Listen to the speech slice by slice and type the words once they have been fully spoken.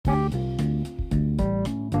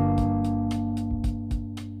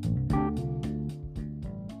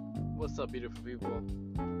up, beautiful people?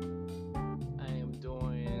 I am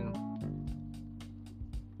doing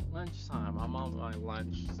lunchtime. I'm on my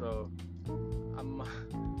lunch, so I'm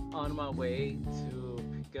on my way to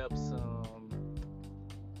pick up some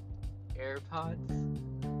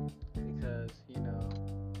AirPods because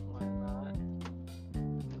why not?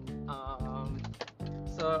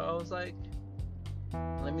 So I was like,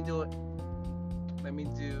 let me do it. Let me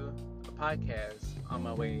do a podcast on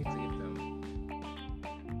my way to get them.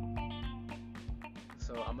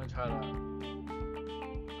 So I'm gonna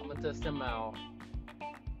test them out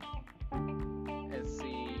and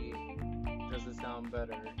see, does it sound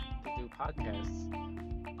better to do podcasts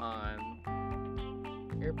on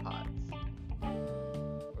AirPods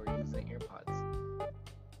or using AirPods.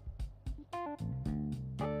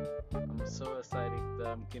 I'm so excited that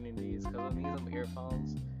I'm getting these because I'm using some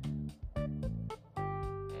earphones,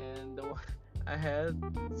 and I had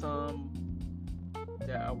some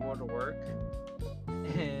that I wore to work,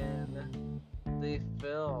 and they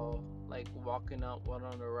fell like walking up one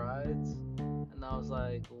of the rides, and I was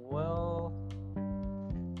like, well,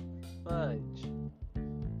 fudge,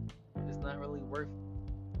 it's not really worth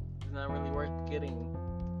getting.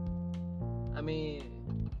 I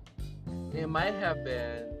mean, it might have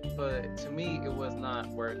been, but to me it was not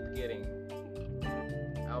worth getting.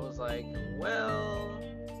 I was like, well,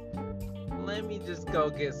 let me just go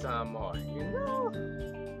get some more,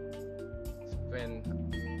 spend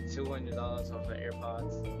 $200 on the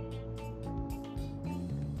AirPods.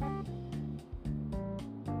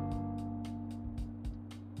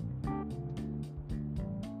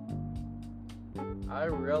 I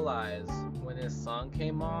realized when this song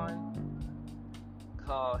came on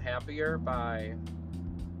called Happier by,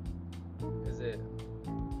 is it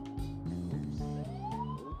Oops.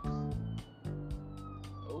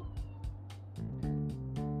 Oh,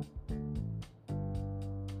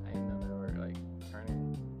 I didn't know they were like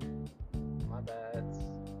turning. My bad.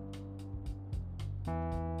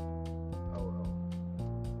 Oh,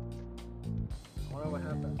 I wonder what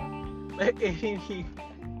happened. But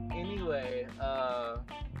anyway,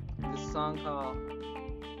 this song called,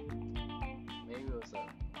 maybe it was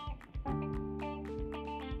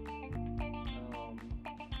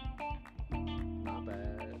my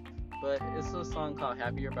bad, but it's a song called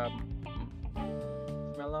Happier by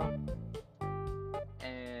Mellow,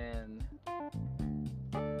 and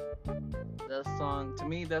that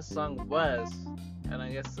song was, and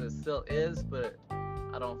I guess it still is, but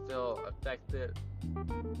I don't feel affected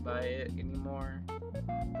by it anymore.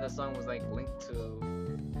 That song was like linked to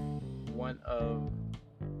one of,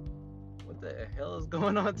 what the hell is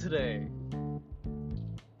going on today?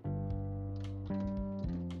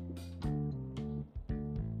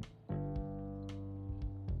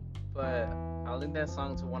 But I linked that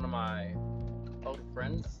song to one of my old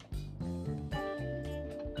friends, and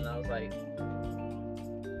I was like,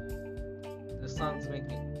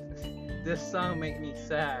 this song make me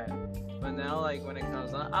sad. But now, like, when it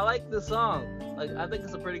comes on, I like the song. Like, I think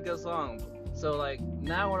it's a pretty good song. So, like,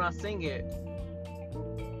 now when I sing it,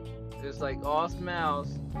 it's like all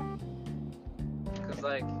smiles, cause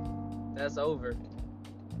like that's over.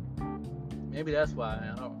 Maybe that's why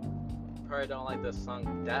I probably don't like this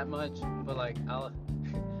song that much. But like, I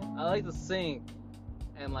like to sing,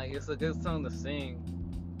 and like it's a good song to sing.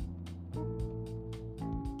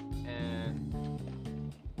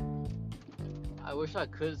 I wish I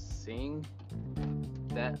could sing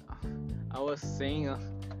that. I was singing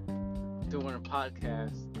doing a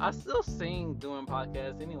podcast. I still sing doing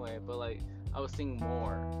podcasts anyway, but like I was singing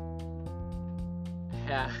more.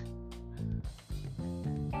 Yeah.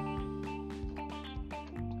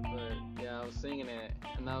 But yeah, I was singing it,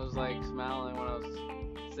 and I was like smiling when I was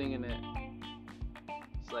singing it.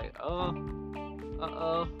 It's like, I'm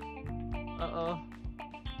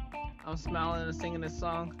smiling and singing this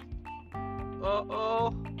song.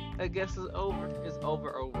 I guess it's over. It's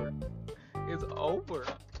over. It's over.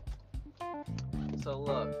 So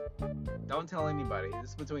look, don't tell anybody.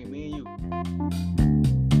 This is between me and you.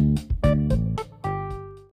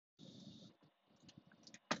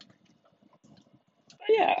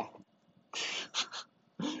 Yeah.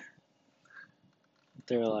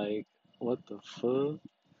 They're like, what the fuck?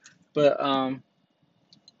 But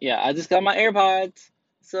yeah, I just got my AirPods,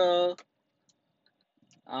 so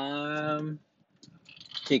I'm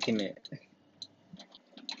kicking it.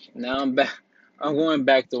 Now I'm back. I'm going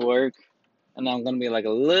back to work, and I'm gonna be like a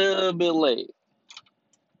little bit late.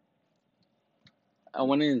 I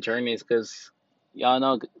went in Journeys because y'all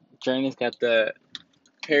know Journeys got the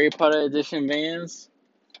Harry Potter edition Vans.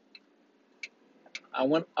 I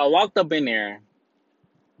walked up in there,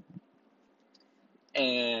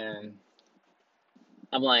 and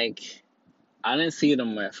I'm like, I didn't see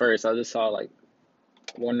them at first. I just saw like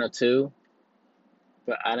one or two,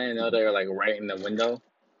 but I didn't know they were like right in the window.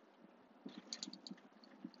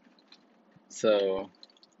 So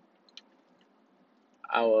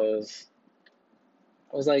I was,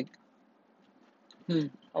 I was like, hmm,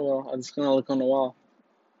 oh well, I'm just gonna look on the wall.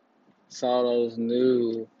 Saw those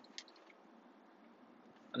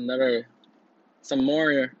another, some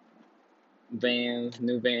more Vans,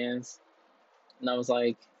 new Vans, and I was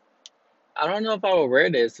like, I don't know if I would wear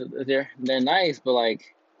this. They're nice, but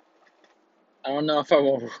like, I don't know if I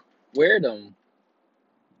will wear them.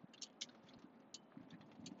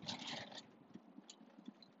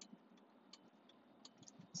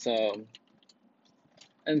 So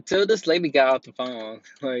until this lady got off the phone,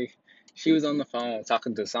 like she was on the phone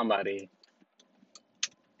talking to somebody,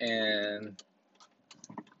 and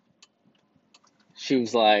she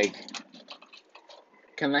was like,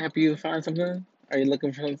 "Can I help you find something? Are you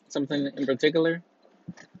looking for something in particular?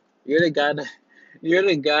 You're the guy that you're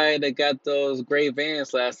the guy that got those gray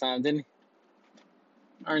Vans last time, didn't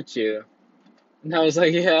aren't you?" And I was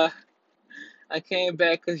like, "Yeah, I came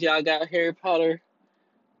back because y'all got Harry Potter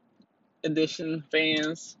edition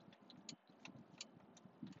Vans."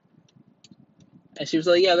 And she was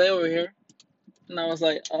like, "Yeah, they're over here." And I was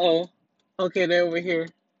like, "Oh, okay, they're over here."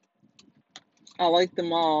 I like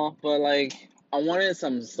them all, but like I wanted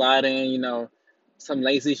some sliding, some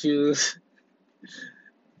lacy shoes.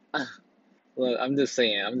 Look, I'm just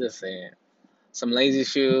saying, some lazy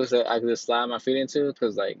shoes that I could just slide my feet into,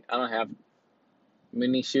 because like I don't have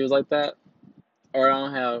many shoes like that, or I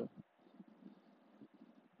don't have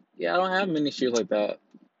many shoes like that.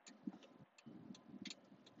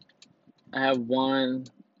 I have one,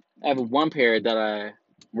 I have one pair that I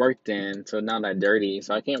worked in, so now they're dirty,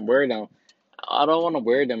 so I can't wear them. I don't want to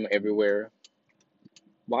wear them everywhere.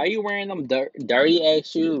 Why are you wearing them dirty ass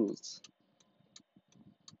shoes?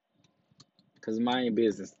 Cause mind your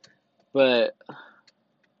business. But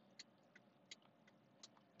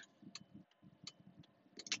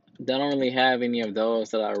they don't really have any of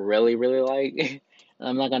those that I really, really like.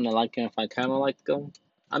 I'm not gonna like them if I kind of like them.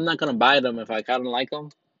 I'm not gonna buy them if I kind of like them.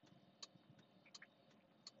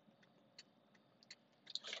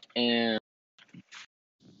 And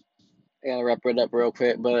I gotta wrap it up real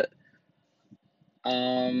quick, but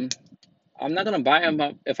um, I'm not gonna buy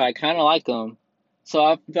them if I kind of like them. So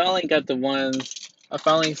I finally got the ones. I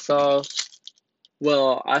finally saw.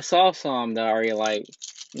 Well, I saw some that I already like,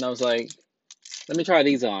 and I was like, "Let me try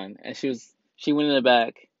these on." And she went in the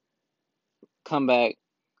back, come back.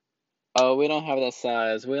 Oh, we don't have that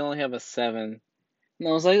size. We only have a 7. And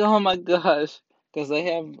I was like, oh my gosh, because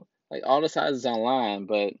they have like all the sizes online,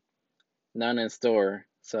 but none in store.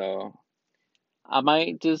 So I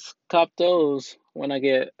might just cop those when I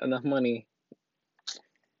get enough money.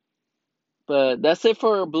 But that's it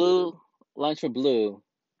for Blue Lunch with Blue.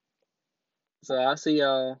 So I'll see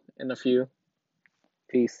y'all in a few.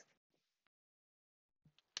 Peace.